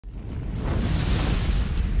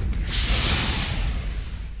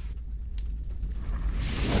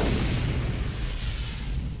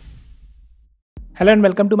Hello and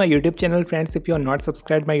welcome to my YouTube channel, friends. If you are not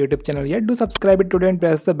subscribed my YouTube channel yet, do subscribe it today and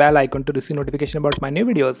press the bell icon to receive notification about my new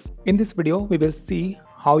videos. In this video, we will see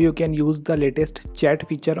how you can use the latest chat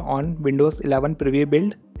feature on Windows 11 preview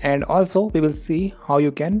build, and also we will see how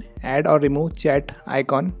you can add or remove chat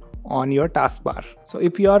icon on your taskbar. So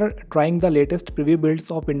if you are trying the latest preview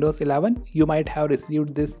builds of Windows 11, you might have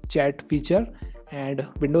received this chat feature, and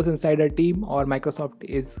Windows Insider team or Microsoft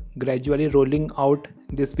is gradually rolling out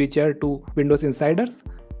this feature to Windows insiders.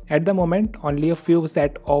 At the moment, only a few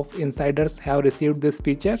set of insiders have received this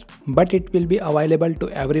feature, but it will be available to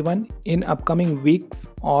everyone in upcoming weeks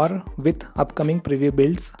or with upcoming preview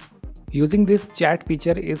builds. Using this chat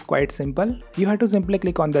feature is quite simple. You have to simply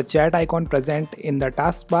click on the chat icon present in the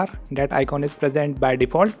taskbar. That icon is present by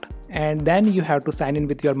default, and then you have to sign in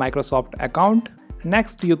with your Microsoft account.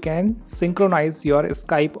 Next, you can synchronize your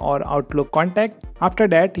Skype or Outlook contact. After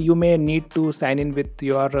that, you may need to sign in with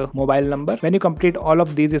your mobile number. When you complete all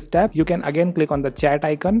of these steps, you can again click on the chat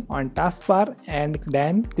icon on taskbar and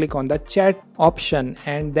then click on the chat option,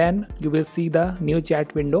 and then you will see the new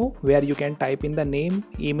chat window where you can type in the name,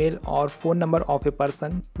 email or phone number of a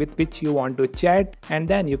person with which you want to chat, and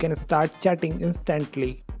then you can start chatting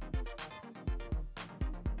instantly.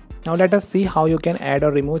 Now let us see how you can add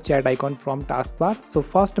or remove chat icon from taskbar. So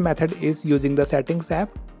first method is using the settings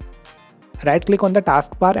app. Right click on the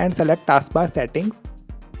taskbar and select taskbar settings.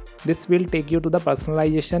 This will take you to the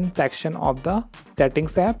personalization section of the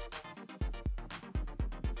settings app.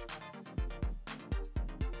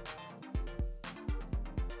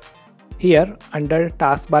 Here under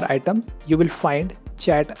taskbar items, you will find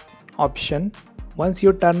chat option. Once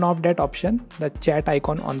you turn off that option, the chat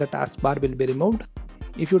icon on the taskbar will be removed.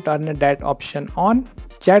 If you turn that option on,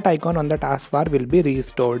 chat icon on the taskbar will be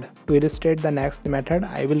restored. To illustrate the next method,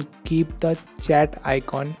 I will keep the chat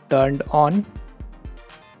icon turned on.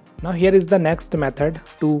 Now here is the next method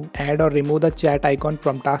to add or remove the chat icon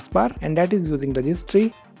from taskbar, and that is using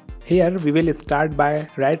registry. Here we will start by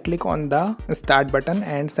right click on the start button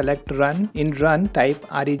and select run. In run, type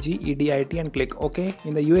regedit and click OK.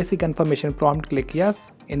 In the UAC confirmation prompt, click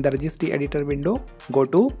yes. In the registry editor window, go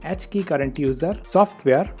to H key current user,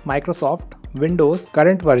 software, Microsoft, Windows,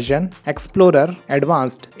 current version, Explorer,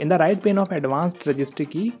 advanced. In the right pane of advanced registry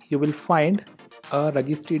key, you will find a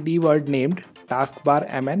registry D word named taskbar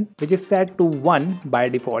mn, which is set to 1 by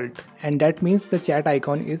default, and that means the chat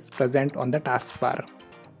icon is present on the taskbar.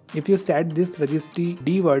 If you set this registry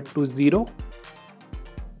D word to 0,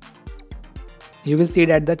 you will see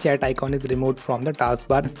that the chat icon is removed from the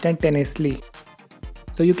taskbar instantaneously.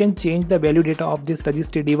 So you can change the value data of this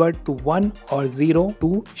registry D word to 1 or 0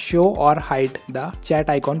 to show or hide the chat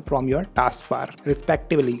icon from your taskbar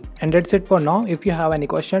respectively. And that's it for now. If you have any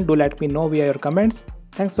question, do let me know via your comments.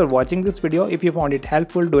 Thanks for watching this video. If you found it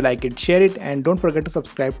helpful, do like it, share it, and don't forget to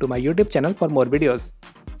subscribe to my YouTube channel for more videos.